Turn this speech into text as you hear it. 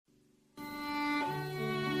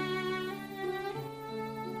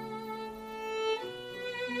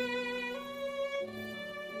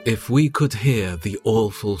If we could hear the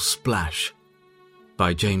awful splash,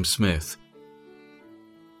 by James Smith.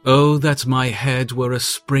 Oh, that my head were a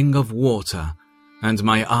spring of water, and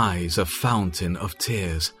my eyes a fountain of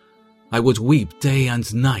tears. I would weep day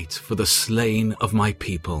and night for the slain of my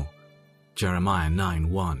people. Jeremiah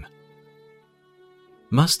 9:1.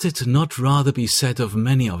 Must it not rather be said of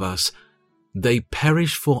many of us, they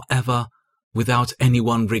perish forever without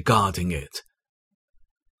anyone regarding it?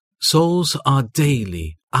 Souls are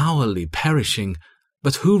daily, hourly perishing,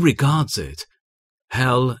 but who regards it?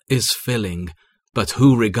 Hell is filling, but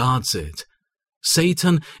who regards it?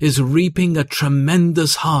 Satan is reaping a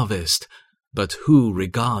tremendous harvest, but who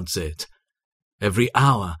regards it? Every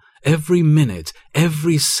hour, every minute,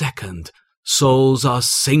 every second, souls are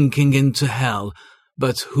sinking into hell,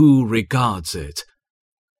 but who regards it?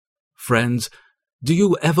 Friends, do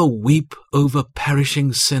you ever weep over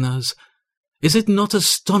perishing sinners? Is it not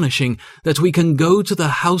astonishing that we can go to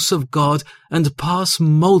the house of God and pass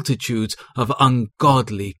multitudes of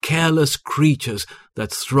ungodly, careless creatures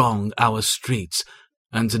that throng our streets,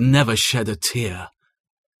 and never shed a tear?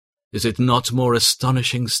 Is it not more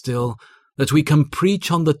astonishing still that we can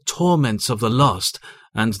preach on the torments of the lost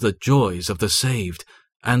and the joys of the saved,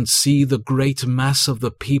 and see the great mass of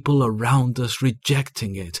the people around us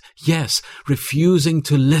rejecting it, yes, refusing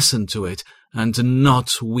to listen to it, and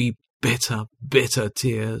not weep bitter, bitter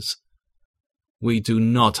tears? We do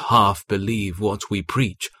not half believe what we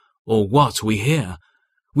preach or what we hear.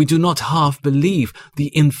 We do not half believe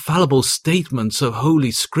the infallible statements of Holy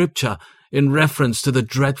Scripture in reference to the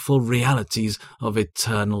dreadful realities of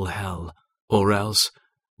eternal hell, or else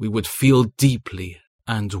we would feel deeply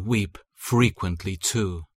and weep frequently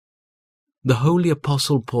too. The holy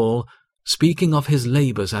Apostle Paul, speaking of his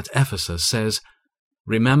labors at Ephesus, says,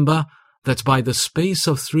 "Remember that by the space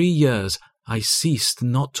of 3 years I ceased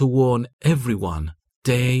not to warn everyone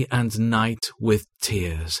day and night with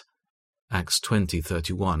tears." Acts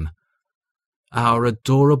 20:31. Our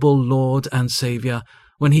adorable Lord and Saviour,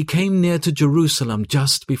 when he came near to Jerusalem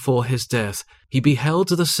just before his death, he beheld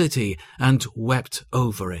the city and wept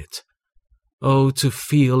over it. Oh, to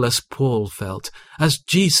feel as Paul felt, as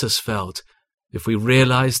Jesus felt, if we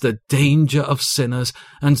realize the danger of sinners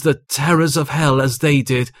and the terrors of hell as they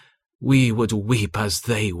did, we would weep as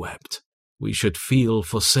they wept. We should feel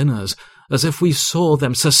for sinners as if we saw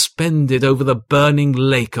them suspended over the burning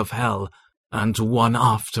lake of hell, and one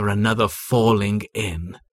after another falling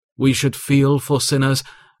in. We should feel for sinners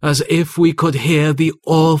as if we could hear the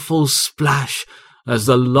awful splash as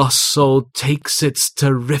the lost soul takes its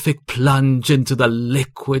terrific plunge into the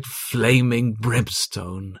liquid flaming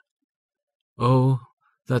brimstone. Oh,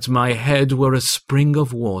 that my head were a spring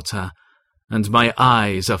of water, and my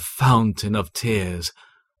eyes a fountain of tears.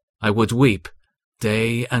 I would weep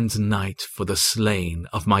day and night for the slain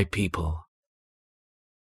of my people.